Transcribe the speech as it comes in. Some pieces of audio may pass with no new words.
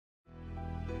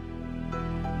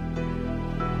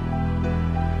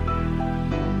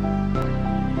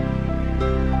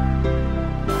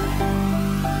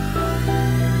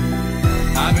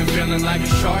Feeling like a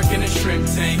shark in a shrimp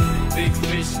tank. Big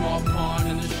fish, small pond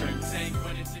in the shrimp tank.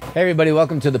 Hey everybody,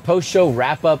 welcome to the post-show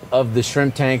wrap-up of the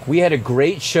Shrimp Tank. We had a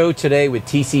great show today with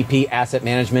TCP Asset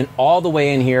Management all the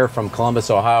way in here from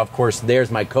Columbus, Ohio. Of course,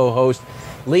 there's my co-host,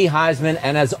 Lee Heisman.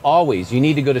 And as always, you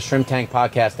need to go to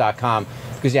shrimptankpodcast.com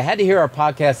because you had to hear our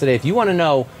podcast today. If you want to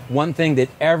know one thing that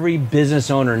every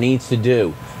business owner needs to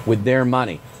do with their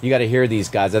money, you got to hear these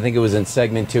guys. I think it was in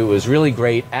segment 2. It was really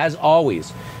great. As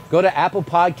always, go to Apple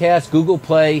Podcasts, Google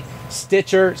Play,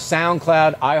 Stitcher,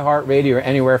 SoundCloud, iHeartRadio, or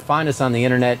anywhere. Find us on the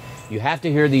internet. You have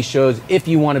to hear these shows if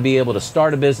you want to be able to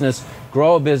start a business,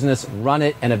 grow a business, run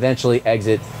it, and eventually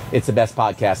exit. It's the best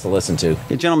podcast to listen to.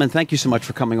 Yeah, gentlemen, thank you so much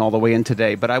for coming all the way in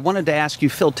today. But I wanted to ask you,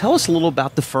 Phil, tell us a little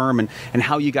about the firm and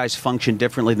how you guys function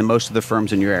differently than most of the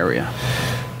firms in your area.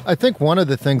 I think one of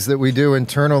the things that we do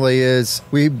internally is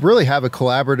we really have a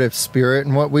collaborative spirit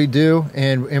in what we do,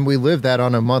 and we live that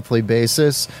on a monthly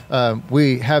basis.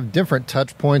 We have different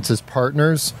touch points as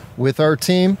partners with our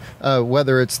team,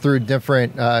 whether it's through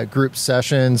different group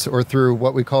sessions or through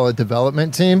what we call a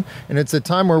development team. And it's a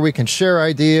time where we can share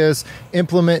ideas,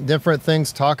 implement different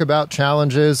things, talk about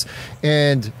challenges,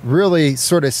 and really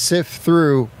sort of sift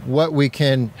through what we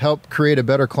can help create a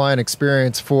better client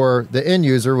experience for the end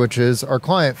user, which is our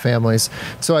client families.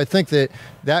 So I think that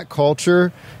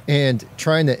culture and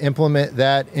trying to implement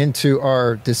that into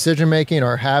our decision making,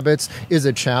 our habits, is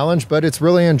a challenge, but it's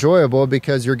really enjoyable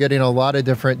because you're getting a lot of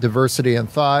different diversity in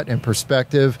thought and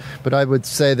perspective. But I would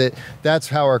say that that's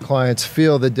how our clients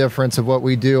feel the difference of what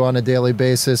we do on a daily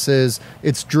basis is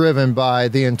it's driven by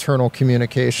the internal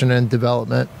communication and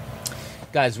development.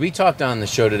 Guys, we talked on the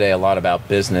show today a lot about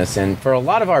business, and for a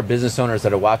lot of our business owners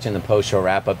that are watching the post-show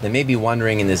wrap-up, they may be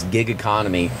wondering in this gig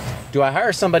economy, do I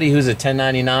hire somebody who's a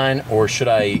 1099 or should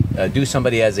I do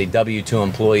somebody as a W-2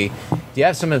 employee? Do you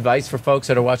have some advice for folks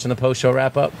that are watching the post-show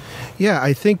wrap-up? Yeah,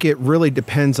 I think it really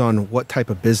depends on what type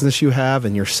of business you have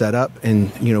and your setup.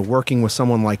 And, working with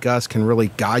someone like us can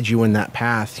really guide you in that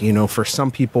path. For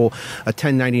some people, a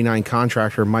 1099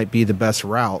 contractor might be the best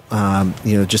route,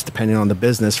 just depending on the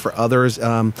business. For others,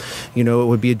 it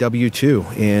would be a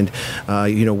W-2. And,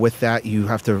 with that, you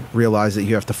have to realize that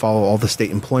you have to follow all the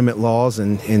state employment laws.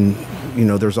 And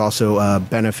there's also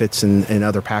benefits and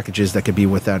other packages that could be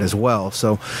with that as well.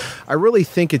 So I really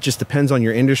think it just depends on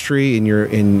your industry and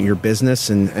your business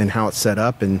and how it's set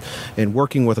up, and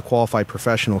working with a qualified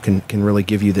professional can really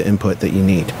give you the input that you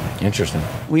need. Interesting.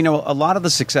 We know a lot of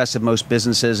the success of most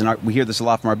businesses, and we hear this a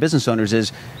lot from our business owners,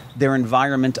 is their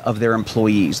environment of their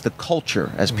employees, the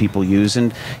culture, as people use.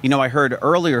 And, I heard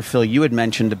earlier, Phil, you had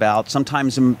mentioned about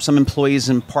sometimes some employees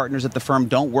and partners at the firm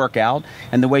don't work out,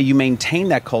 and the way you maintain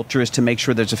that culture is to make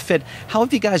sure there's a fit. How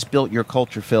have you guys built your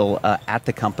culture, Phil, at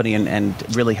the company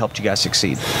and really helped you guys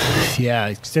succeed?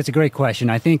 Yeah, that's a great question.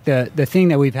 I think the thing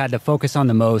that we've had to focus on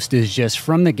the most is just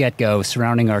from the get-go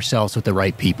surrounding ourselves with the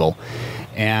right people.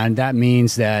 And that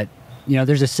means that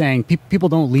there's a saying, people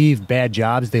don't leave bad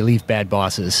jobs, they leave bad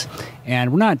bosses.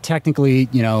 And we're not technically,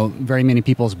 very many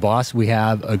people's boss. We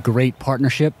have a great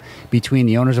partnership between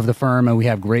the owners of the firm, and we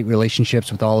have great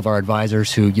relationships with all of our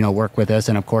advisors who, work with us,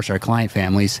 and of course our client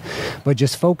families. But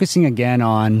just focusing again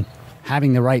on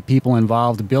having the right people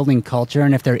involved, building culture,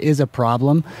 and if there is a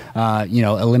problem,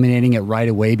 eliminating it right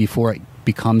away before it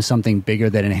becomes something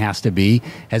bigger than it has to be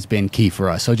has been key for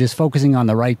us. So just focusing on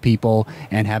the right people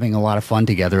and having a lot of fun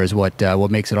together is what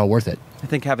makes it all worth it. I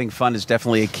think having fun is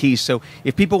definitely a key. So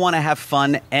if people want to have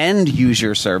fun and use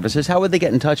your services, how would they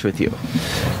get in touch with you?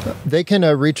 They can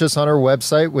reach us on our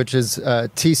website, which is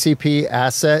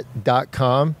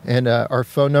tcpasset.com, and our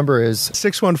phone number is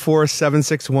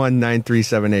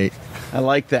 614-761-9378. I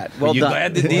like that. Well You're done.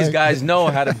 glad that these guys know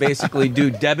how to basically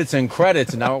do debits and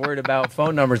credits and not worried about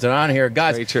phone numbers that are on here.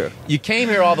 Guys, Very true. You came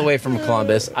here all the way from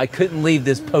Columbus. I couldn't leave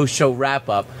this post-show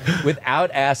wrap-up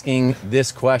without asking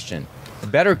this question.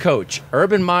 Better coach,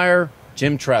 Urban Meyer,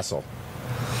 Jim Tressel?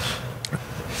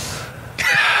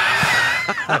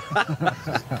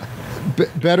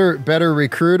 better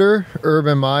recruiter,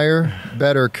 Urban Meyer.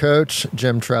 Better coach,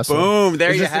 Jim Tressel. Boom,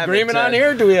 there Is you this have agreement it. on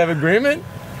here? Do we have agreement?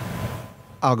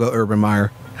 I'll go Urban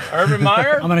Meyer. Urban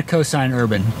Meyer? I'm going to co-sign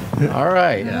Urban. All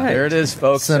right. There it is,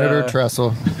 folks. Senator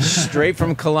Tressel. Straight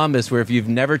from Columbus, where if you've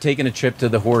never taken a trip to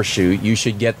the Horseshoe, you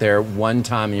should get there one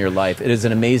time in your life. It is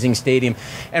an amazing stadium.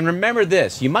 And remember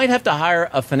this, you might have to hire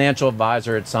a financial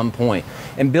advisor at some point.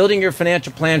 And building your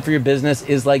financial plan for your business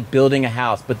is like building a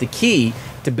house. But the key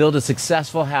to build a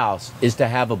successful house is to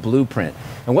have a blueprint.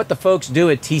 And what the folks do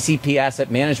at TCP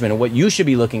Asset Management and what you should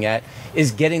be looking at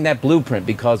is getting that blueprint,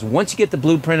 because once you get the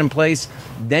blueprint in place,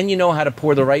 then you know how to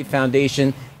pour the right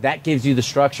foundation. That gives you the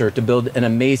structure to build an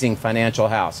amazing financial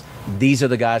house. These are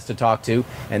the guys to talk to,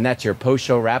 and that's your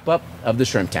post-show wrap-up of the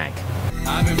Shrimp Tank.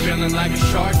 I've been feeling like a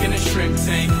shark in a shrimp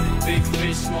tank. Big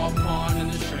fish, small pond in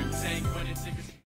the shrimp